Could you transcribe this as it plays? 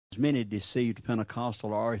as many deceived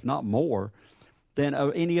Pentecostal, or if not more, than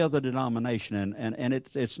any other denomination. And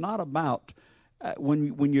it's not about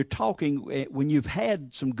when you're talking, when you've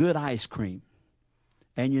had some good ice cream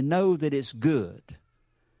and you know that it's good,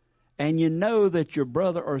 and you know that your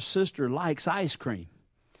brother or sister likes ice cream,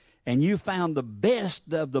 and you found the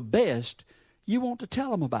best of the best, you want to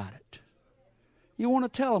tell them about it. You want to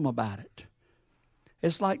tell them about it.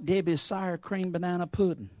 It's like Debbie's sour cream banana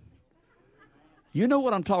pudding. You know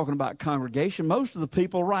what I'm talking about, congregation. Most of the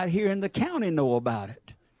people right here in the county know about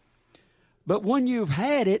it. But when you've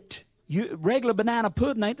had it, regular banana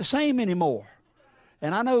pudding ain't the same anymore.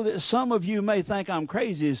 And I know that some of you may think I'm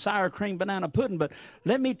crazy as sour cream banana pudding, but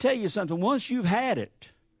let me tell you something. Once you've had it,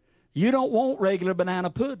 you don't want regular banana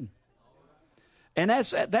pudding. And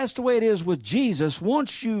that's the way it is with Jesus.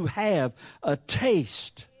 Once you have a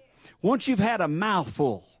taste, once you've had a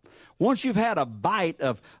mouthful, once you've had a bite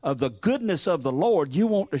of the goodness of the Lord, you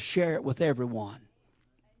want to share it with everyone.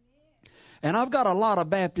 And I've got a lot of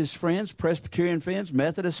Baptist friends, Presbyterian friends,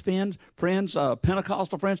 Methodist friends,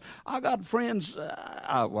 Pentecostal friends. I've got friends,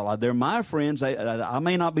 they're my friends. I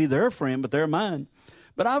may not be their friend, but they're mine.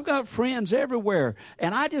 But I've got friends everywhere,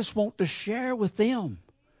 and I just want to share with them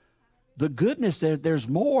the goodness. There's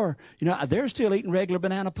more. You know, they're still eating regular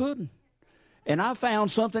banana pudding. And I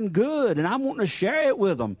found something good, and I'm wanting to share it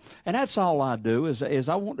with them. And that's all I do is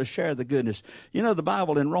I want to share the goodness. You know, the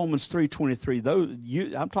Bible in Romans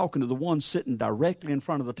 3:23, I'm talking to the ones sitting directly in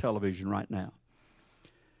front of the television right now.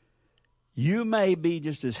 You may be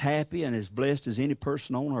just as happy and as blessed as any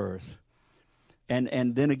person on earth.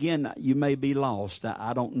 And then again, you may be lost.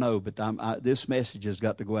 I don't know, but this message has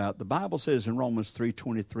got to go out. The Bible says in Romans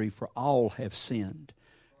 3:23, for all have sinned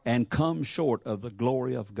and come short of the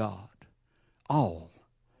glory of God. All.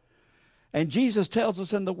 And Jesus tells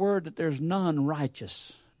us in the Word that there's none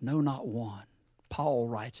righteous, no, not one. Paul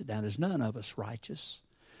writes it down. There's none of us righteous.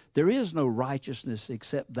 There is no righteousness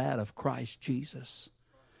except that of Christ Jesus.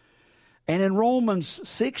 And in Romans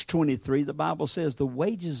 6:23, the Bible says the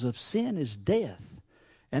wages of sin is death.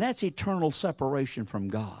 And that's eternal separation from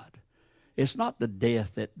God. It's not the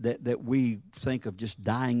death that we think of just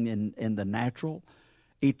dying in the natural.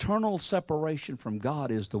 Eternal separation from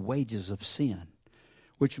God is the wages of sin,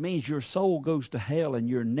 which means your soul goes to hell and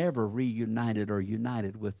you're never reunited or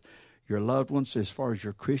united with your loved ones as far as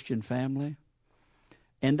your Christian family.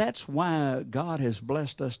 And that's why God has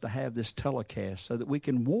blessed us to have this telecast so that we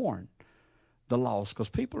can warn the lost, because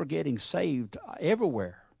people are getting saved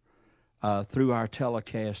everywhere through our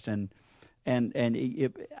telecast. And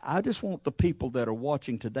I just want the people that are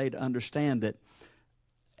watching today to understand that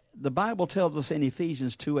the Bible tells us in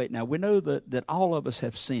Ephesians 2:8, now we know that all of us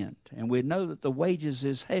have sinned, and we know that the wages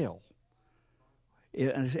is hell.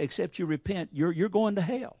 Except you repent, you're going to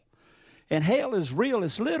hell. And hell is real,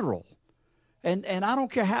 it's literal. And I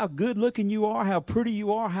don't care how good looking you are, how pretty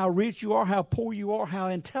you are, how rich you are, how poor you are, how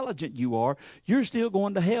intelligent you are, you're still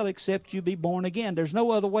going to hell except you be born again. There's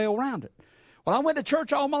no other way around it. Well, I went to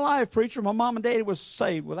church all my life, preacher. My mom and daddy was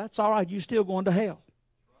saved. Well, that's all right. You're still going to hell.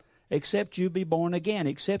 Except you be born again,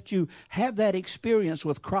 except you have that experience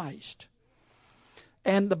with Christ.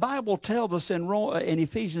 And the Bible tells us in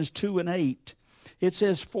Ephesians 2:8, it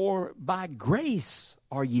says, for by grace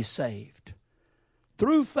are ye saved,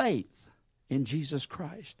 through faith in Jesus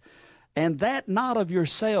Christ. And that not of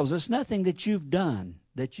yourselves. It's nothing that you've done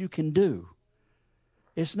that you can do.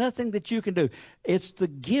 It's nothing that you can do. It's the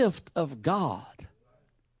gift of God.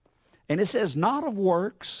 And it says, not of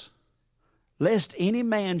works, lest any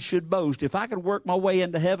man should boast. If I could work my way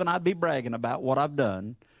into heaven, I'd be bragging about what I've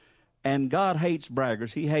done. And God hates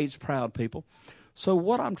braggers. He hates proud people. So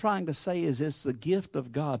what I'm trying to say is it's the gift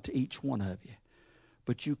of God to each one of you.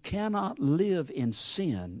 But you cannot live in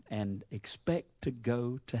sin and expect to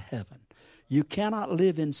go to heaven. You cannot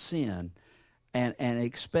live in sin and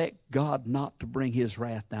expect God not to bring his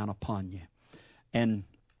wrath down upon you. And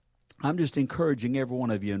I'm just encouraging every one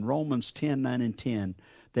of you in Romans 10:9 and 10,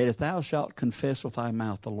 that if thou shalt confess with thy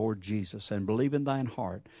mouth the Lord Jesus, and believe in thine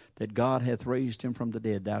heart that God hath raised him from the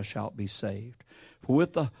dead, thou shalt be saved. For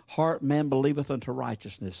with the heart man believeth unto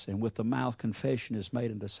righteousness, and with the mouth confession is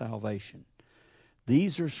made unto salvation.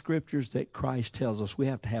 These are scriptures that Christ tells us we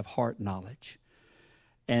have to have heart knowledge.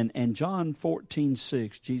 And John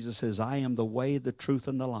 14:6, Jesus says, I am the way, the truth,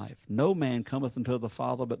 and the life. No man cometh unto the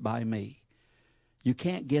Father but by me. You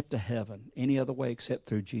can't get to heaven any other way except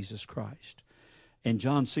through Jesus Christ. In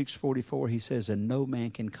John 6:44, he says, and no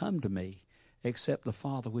man can come to me except the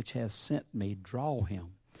Father which hath sent me draw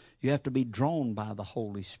him. You have to be drawn by the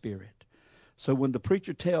Holy Spirit. So when the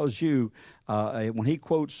preacher tells you, when he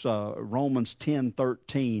quotes Romans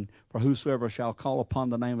 10:13, for whosoever shall call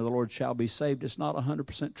upon the name of the Lord shall be saved, it's not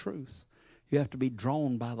 100% truth. You have to be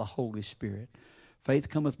drawn by the Holy Spirit. Faith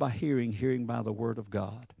cometh by hearing, hearing by the word of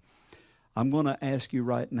God. I'm going to ask you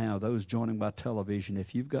right now, those joining by television,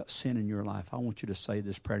 if you've got sin in your life, I want you to say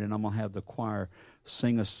this prayer, and I'm going to have the choir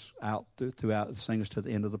sing us out sing us to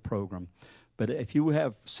the end of the program. But if you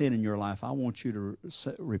have sin in your life, I want you to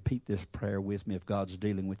repeat this prayer with me if God's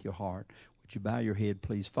dealing with your heart. Would you bow your head,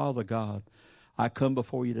 please? Father God, I come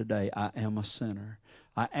before you today. I am a sinner.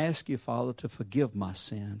 I ask you, Father, to forgive my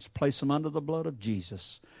sins. Place them under the blood of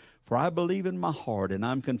Jesus. For I believe in my heart, and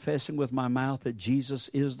I'm confessing with my mouth that Jesus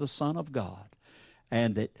is the Son of God,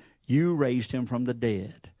 and that you raised him from the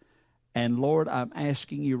dead. And Lord, I'm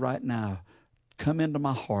asking you right now, come into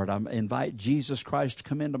my heart. I invite Jesus Christ to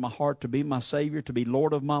come into my heart to be my Savior, to be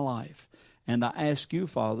Lord of my life. And I ask you,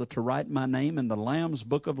 Father, to write my name in the Lamb's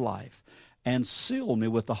book of life and seal me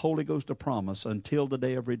with the Holy Ghost of promise until the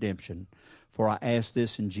day of redemption. For I ask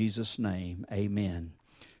this in Jesus' name. Amen.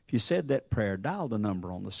 If you said that prayer, dial the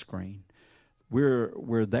number on the screen.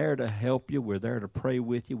 We're there to help you. We're there to pray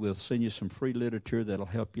with you. We'll send you some free literature that'll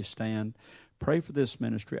help you stand. Pray for this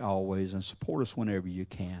ministry always and support us whenever you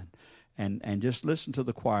can. And just listen to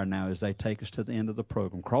the choir now as they take us to the end of the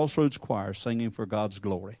program. Crossroads Choir singing for God's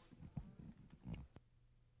glory.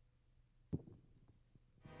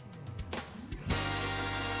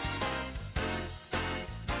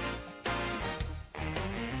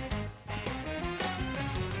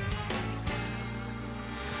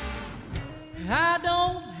 I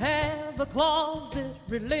don't have a closet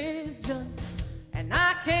religion, and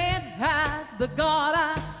I can't hide the God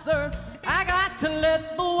I serve. I got to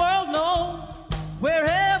let the world know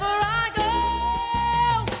wherever I go,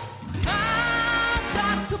 I've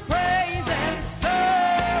got to praise and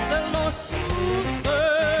serve the Lord,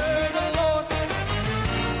 serve the Lord.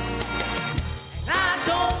 And I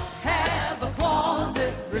don't have a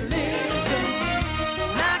closet religion,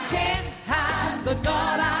 and I can't hide the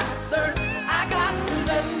God I serve. I got to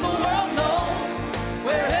let the world know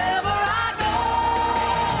wherever I go,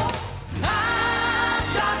 I've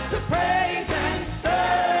got to praise and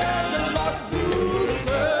serve the Lord, who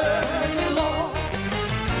serve the Lord.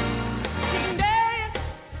 King Darius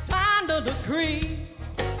signed a decree,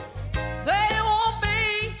 there won't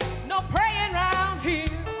be no praying round here,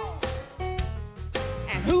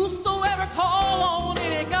 and whosoever call on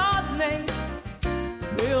any God's name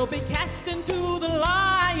will be cast into the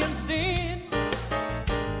lion's den.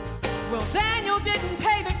 Well, Daniel didn't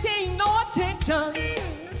pay the king no attention.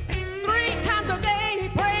 3 times a day he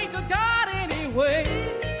prayed to God anyway.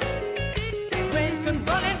 And when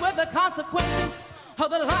confronted with the consequences of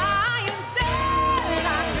the lion's den,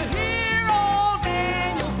 I could hear old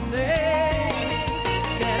Daniel say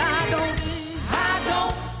that I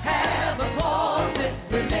don't have a closet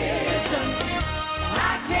religion.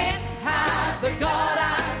 I can't hide the God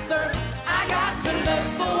I serve. I got to let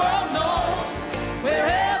the world know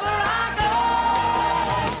wherever I go,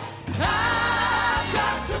 I've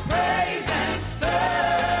got to praise and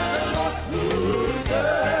serve the Lord, who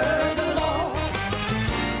serve the Lord.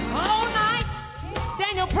 All night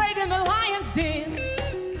Daniel prayed in the lion's den,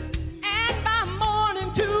 and by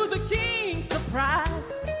morning to the king's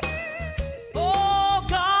surprise, oh,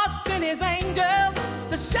 God sent his angels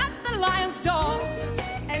to shut the lion's jaw,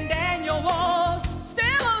 and Daniel was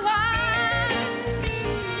still alive.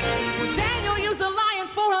 Well, Daniel used the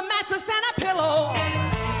lions for a mattress and a pillow,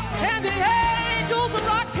 and the angels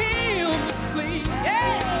rocked him to sleep.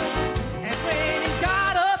 Yeah. And when he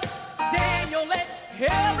got up, Daniel let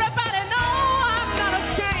everybody